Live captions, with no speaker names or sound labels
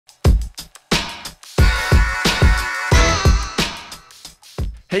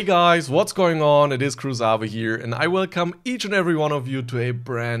Hey guys, what's going on? It is Cruzave here and I welcome each and every one of you to a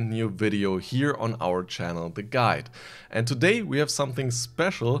brand new video here on our channel, The Guide. And today we have something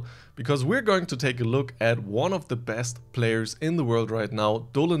special because we're going to take a look at one of the best players in the world right now,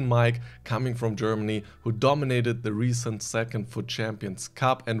 DullenMIKE, coming from Germany, who dominated the recent second FUT Champions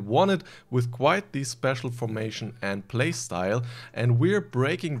Cup and won it with quite the special formation and play style. And we're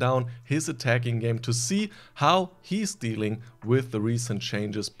breaking down his attacking game to see how he's dealing with the recent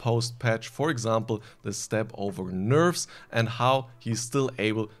changes post-patch, for example the step over nerfs, and how he's still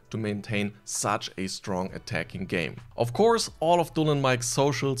able to maintain such a strong attacking game. Of course, all of DullenMIKE's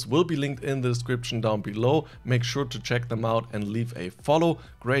socials will be linked in the description down below. Make sure to check them out and leave a follow.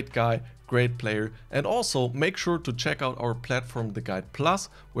 Great guy, great player, and also make sure to check out our platform The Guide Plus,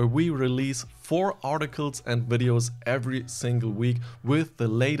 where we release 4 articles and videos every single week with the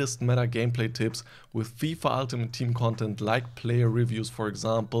latest meta gameplay tips, with FIFA Ultimate Team content like player reviews, for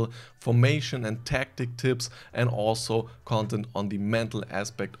example, formation and tactic tips, and also content on the mental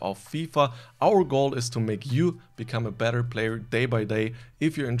aspect of FIFA. Our goal is to make you become a better player day by day.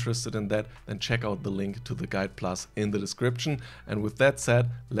 If you're interested in that, then check out the link to The Guide Plus in the description. And with that said,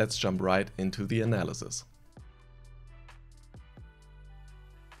 let's jump right into the analysis.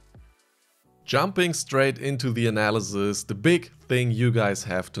 Jumping straight into the analysis, the big thing you guys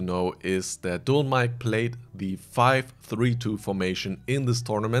have to know is that DullenMIKE played the 5-3-2 formation in this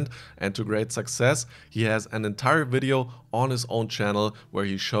tournament, and to great success. He has an entire video on his own channel where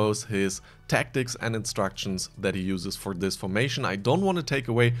he shows his tactics and instructions that he uses for this formation. I don't want to take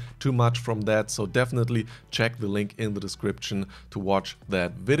away too much from that, so definitely check the link in the description to watch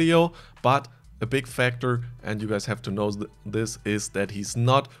that video. But a big factor, and you guys have to know this, is that he's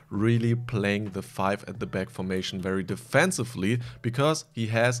not really playing the 5 at the back formation very defensively, because he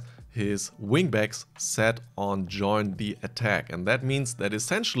has his wingbacks set on join the attack, and that means that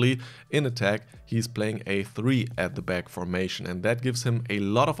essentially in attack he's playing a 3 at the back formation, and that gives him a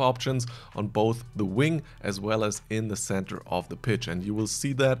lot of options on both the wing as well as in the center of the pitch, and you will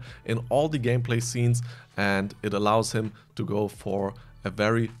see that in all the gameplay scenes, and it allows him to go for a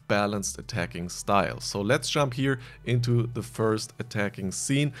very balanced attacking style. So let's jump here into the first attacking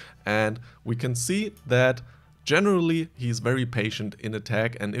scene, and we can see that generally he's very patient in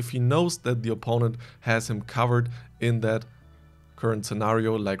attack, and if he knows that the opponent has him covered in that current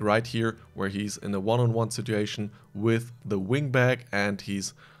scenario, like right here where he's in a one-on-one situation with the wingback and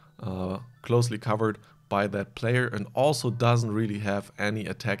he's closely covered by that player and also doesn't really have any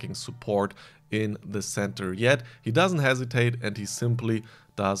attacking support in the center yet, he doesn't hesitate and he simply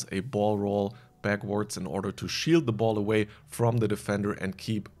does a ball roll backwards in order to shield the ball away from the defender and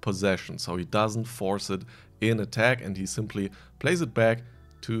keep possession. So he doesn't force it in attack, and he simply plays it back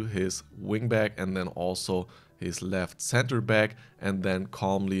to his wingback and then also his left center back, and then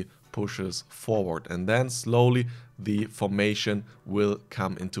calmly pushes forward, and then slowly the formation will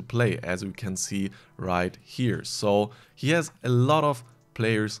come into play, as we can see right here. So he has a lot of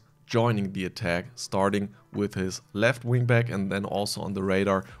players joining the attack, starting with his left wingback, and then also on the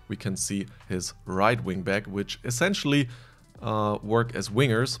radar we can see his right wingback, which essentially work as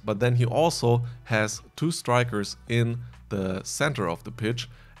wingers, but then he also has 2 strikers in the center of the pitch,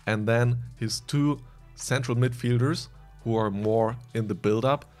 and then his 2 central midfielders who are more in the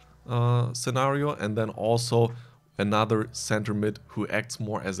build-up scenario, and then also another center mid who acts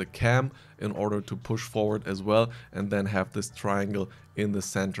more as a cam in order to push forward as well, and then have this triangle in the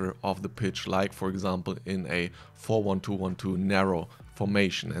center of the pitch, like for example in a 4-1-2-1-2 narrow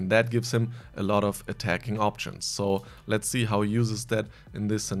formation, and that gives him a lot of attacking options. So let's see how he uses that in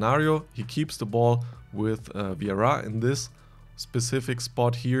this scenario. He keeps the ball with Vieira in this specific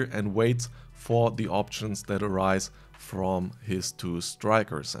spot here and waits for the options that arise from his 2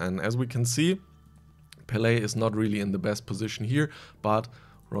 strikers, and as we can see, Pelé is not really in the best position here, but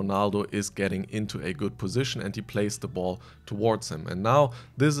Ronaldo is getting into a good position and he plays the ball towards him. And now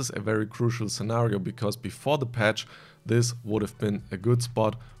this is a very crucial scenario, because before the patch this would have been a good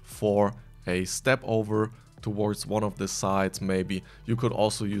spot for a step over towards one of the sides. Maybe you could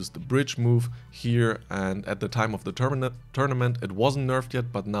also use the bridge move here, and at the time of the tournament it wasn't nerfed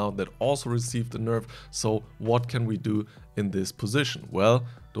yet, but now that also received the nerf. So what can we do in this position? Well,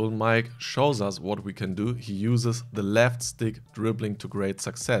 DullenMIKE shows us what we can do. He uses the left stick dribbling to great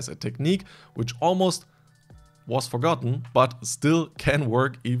success, a technique which almost was forgotten but still can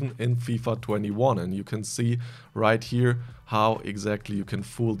work even in FIFA 21, and you can see right here how exactly you can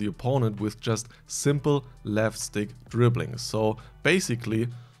fool the opponent with just simple left stick dribbling. So basically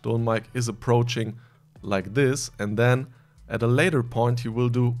DullenMIKE is approaching like this, and then at a later point he will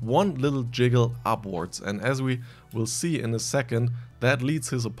do one little jiggle upwards, and as we will see in a second, that leads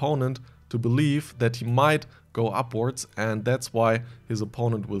his opponent to believe that he might go upwards, and that's why his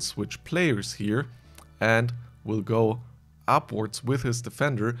opponent will switch players here and will go upwards with his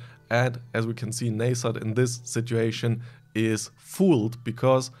defender. And as we can see, Nasad in this situation is fooled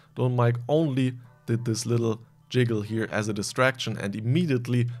because DullenMIKE only did this little jiggle here as a distraction and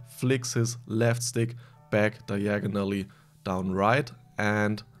immediately flicks his left stick back diagonally down right,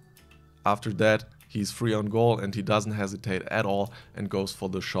 and after that he's free on goal and he doesn't hesitate at all and goes for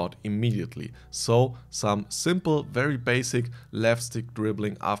the shot immediately. So some simple, very basic left stick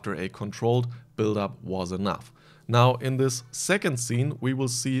dribbling after a controlled build-up was enough. Now in this second scene we will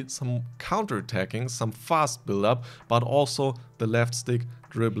see some counter-attacking, some fast build-up, but also the left stick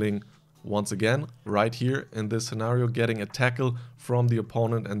dribbling once again right here in this scenario, getting a tackle from the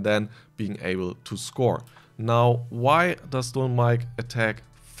opponent and then being able to score. Now why does DullenMIKE attack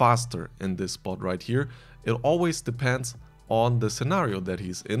faster in this spot right here? It always depends on the scenario that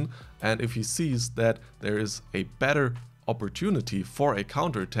he's in, and if he sees that there is a better opportunity for a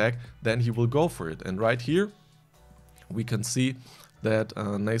counterattack, then he will go for it. And right here we can see that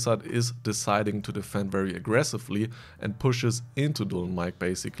Nasad is deciding to defend very aggressively and pushes into DullenMIKE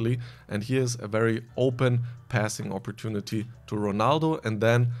basically, and here's a very open passing opportunity to Ronaldo, and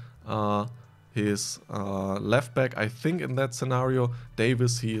then his left back, I think in that scenario,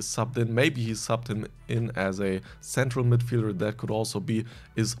 Davis, he is subbed in, maybe he subbed him in as a central midfielder, that could also be,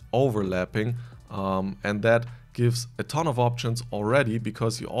 is overlapping, and that gives a ton of options already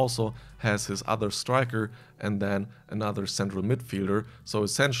because he also has his other striker and then another central midfielder. So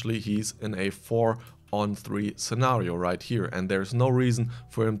essentially he's in a 4-on-3 scenario right here, and there's no reason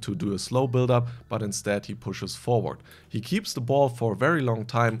for him to do a slow build-up, but instead he pushes forward. He keeps the ball for a very long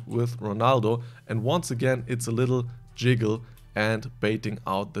time with Ronaldo, and once again it's a little jiggle and baiting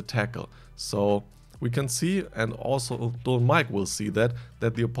out the tackle. So we can see, and also DullenMIKE will see that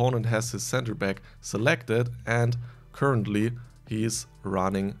the opponent has his center back selected, and currently he's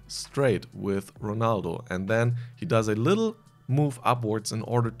running straight with Ronaldo, and then he does a little move upwards in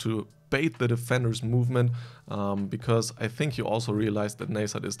order to bait the defender's movement, because I think he also realized that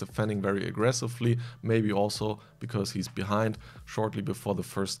Nasad is defending very aggressively, maybe also because he's behind shortly before the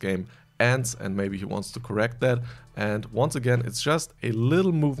first game ends, and maybe he wants to correct that. And once again it's just a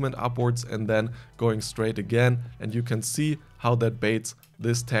little movement upwards and then going straight again, and you can see how that baits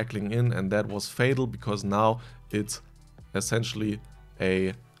this tackling in, and that was fatal because now it's essentially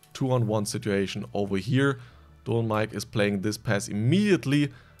a 2-on-1 situation over here. DullenMIKE is playing this pass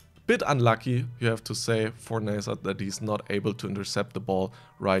immediately. Bit unlucky, you have to say, for Nasad that he's not able to intercept the ball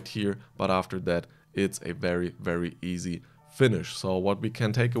right here, but after that it's a very, very easy finish. So what we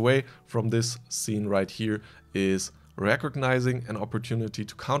can take away from this scene right here is recognizing an opportunity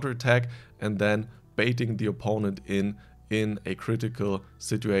to counterattack and then baiting the opponent in a critical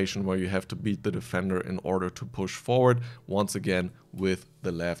situation where you have to beat the defender in order to push forward, once again with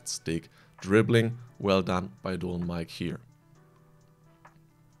the left stick dribbling. Well done by DullenMIKE here.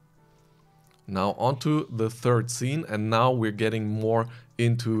 Now onto the third scene, and now we're getting more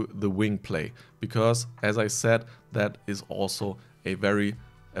into the wing play, because as I said, that is also a very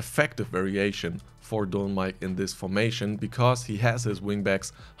effective variation for DullenMIKE in this formation, because he has his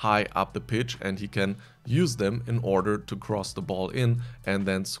wingbacks high up the pitch and he can use them in order to cross the ball in and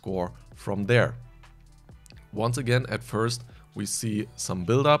then score from there. Once again, at first we see some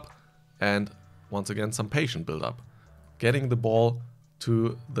build-up and once again some patient build-up, getting the ball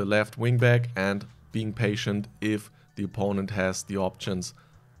to the left wingback and being patient if the opponent has the options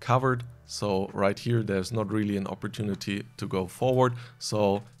covered. So right here there's not really an opportunity to go forward,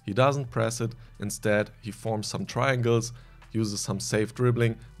 so he doesn't press it. Instead he forms some triangles, uses some safe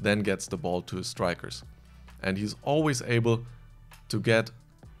dribbling, then gets the ball to his strikers. And he's always able to get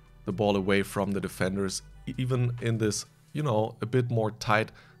the ball away from the defenders, even in this, you know, a bit more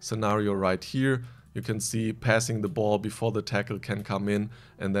tight scenario right here. You can see passing the ball before the tackle can come in,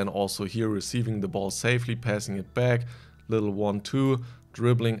 and then also here receiving the ball safely, passing it back, little 1-2,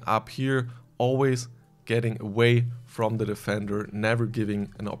 dribbling up here, always getting away from the defender, never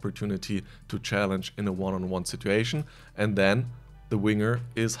giving an opportunity to challenge in a one-on-one situation. And then the winger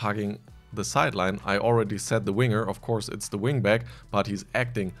is hugging the sideline. I already said the winger, of course it's the wingback, but he's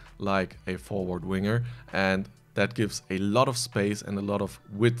acting like a forward winger, and that gives a lot of space and a lot of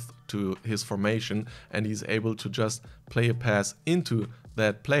width to his formation, and he's able to just play a pass into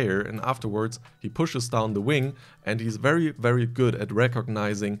that player, and afterwards he pushes down the wing, and he's very, very good at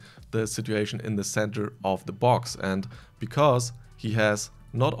recognizing the situation in the center of the box. And because he has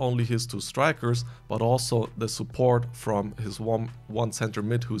not only his two strikers but also the support from his one center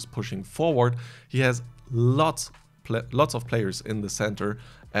mid who's pushing forward, he has lots lots of players in the center,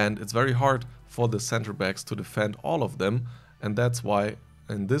 and it's very hard for the center backs to defend all of them. And that's why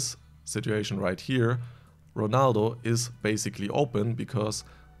in this situation right here, Ronaldo is basically open because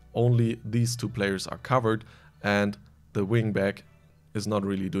only these two players are covered and the wing back is not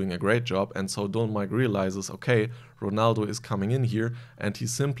really doing a great job. And so DullenMIKE realizes, okay, Ronaldo is coming in here, and he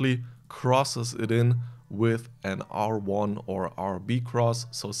simply crosses it in with an R1 or RB cross.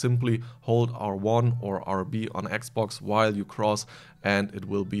 So simply hold R1 or RB on Xbox while you cross, and it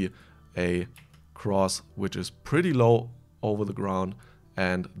will be a cross which is pretty low over the ground,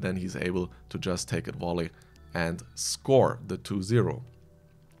 and then he's able to just take it volley and score the 2-0.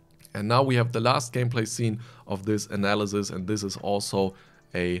 And now we have the last gameplay scene of this analysis, and this is also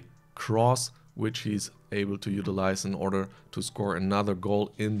a cross which he's able to utilize in order to score another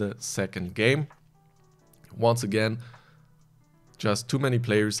goal in the second game. Once again, just too many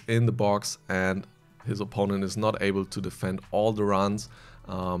players in the box, and his opponent is not able to defend all the runs.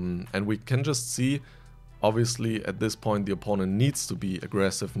 And we can just see, obviously at this point the opponent needs to be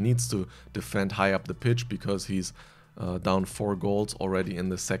aggressive, needs to defend high up the pitch, because he's down 4 goals already in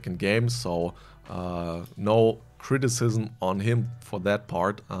the second game. So no criticism on him for that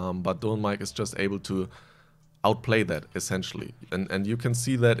part, but DullenMIKE is just able to outplay that essentially, and you can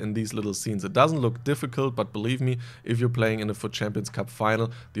see that in these little scenes. It doesn't look difficult, but believe me, if you're playing in a FUT Champions Cup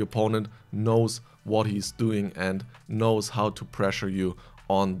final, the opponent knows what he's doing and knows how to pressure you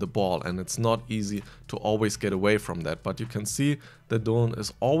on the ball, and it's not easy to always get away from that. But you can see that Dullen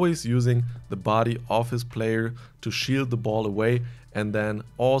is always using the body of his player to shield the ball away, and then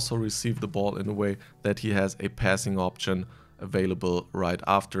also receive the ball in a way that he has a passing option available right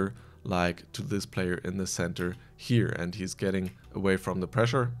after, like to this player in the center here, and he's getting away from the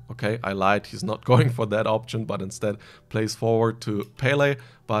pressure. Okay, I lied, he's not going for that option, but instead plays forward to Pele,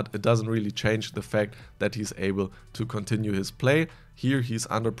 but it doesn't really change the fact that he's able to continue his play. Here he's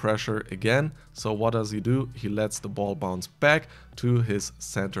under pressure again, so what does he do? He lets the ball bounce back to his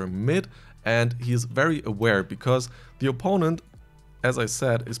center mid, and he's very aware because the opponent, as I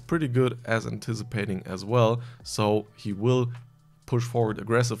said, is pretty good as anticipating as well, so he will push forward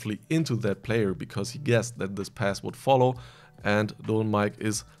aggressively into that player because he guessed that this pass would follow, and DullenMIKE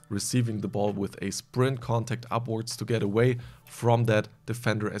is receiving the ball with a sprint contact upwards to get away from that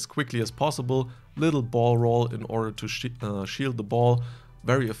defender as quickly as possible. Little ball roll in order to shield the ball.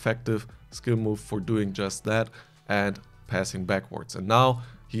 Very effective skill move for doing just that, and passing backwards. And now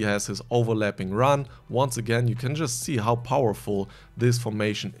he has his overlapping run. Once again, you can just see how powerful this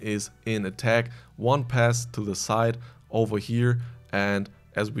formation is in attack. One pass to the side over here, and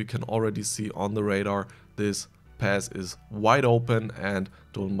as we can already see on the radar, this pass is wide open, and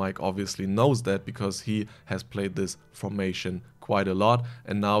DullenMIKE obviously knows that because he has played this formation quite a lot,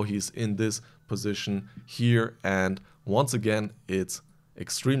 and now he's in this position here, and once again it's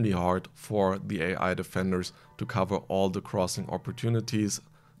extremely hard for the AI defenders to cover all the crossing opportunities.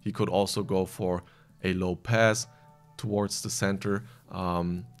 He could also go for a low pass towards the center.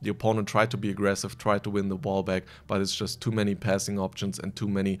 The opponent tried to be aggressive, tried to win the ball back, but it's just too many passing options and too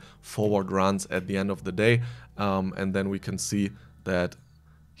many forward runs at the end of the day. And then we can see that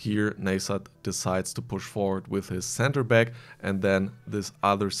here Neysat decides to push forward with his center back, and then this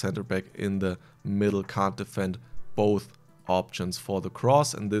other center back in the middle can't defend both options for the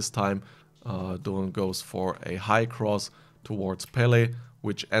cross, and this time Dullen goes for a high cross towards Pele,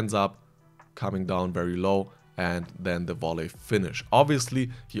 which ends up coming down very low, and then the volley finish. Obviously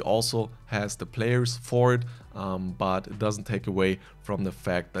he also has the players for it, but it doesn't take away from the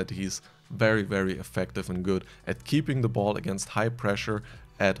fact that he's very, very effective and good at keeping the ball against high pressure,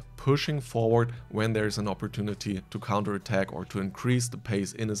 at pushing forward when there's an opportunity to counterattack or to increase the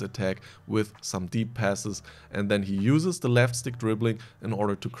pace in his attack with some deep passes, and then he uses the left stick dribbling in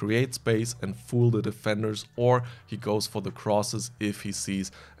order to create space and fool the defenders, or he goes for the crosses if he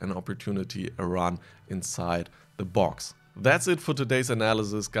sees an opportunity, a run inside the box. That's it for today's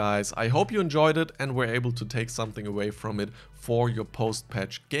analysis, guys. I hope you enjoyed it and were able to take something away from it for your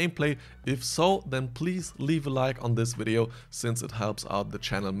post-patch gameplay. If so, then please leave a like on this video, since it helps out the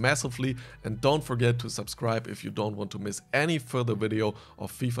channel massively. And don't forget to subscribe if you don't want to miss any further video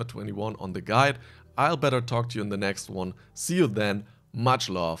of FIFA 21 on the guide. I'll better talk to you in the next one. See you then. Much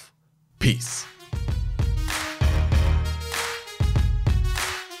love. Peace.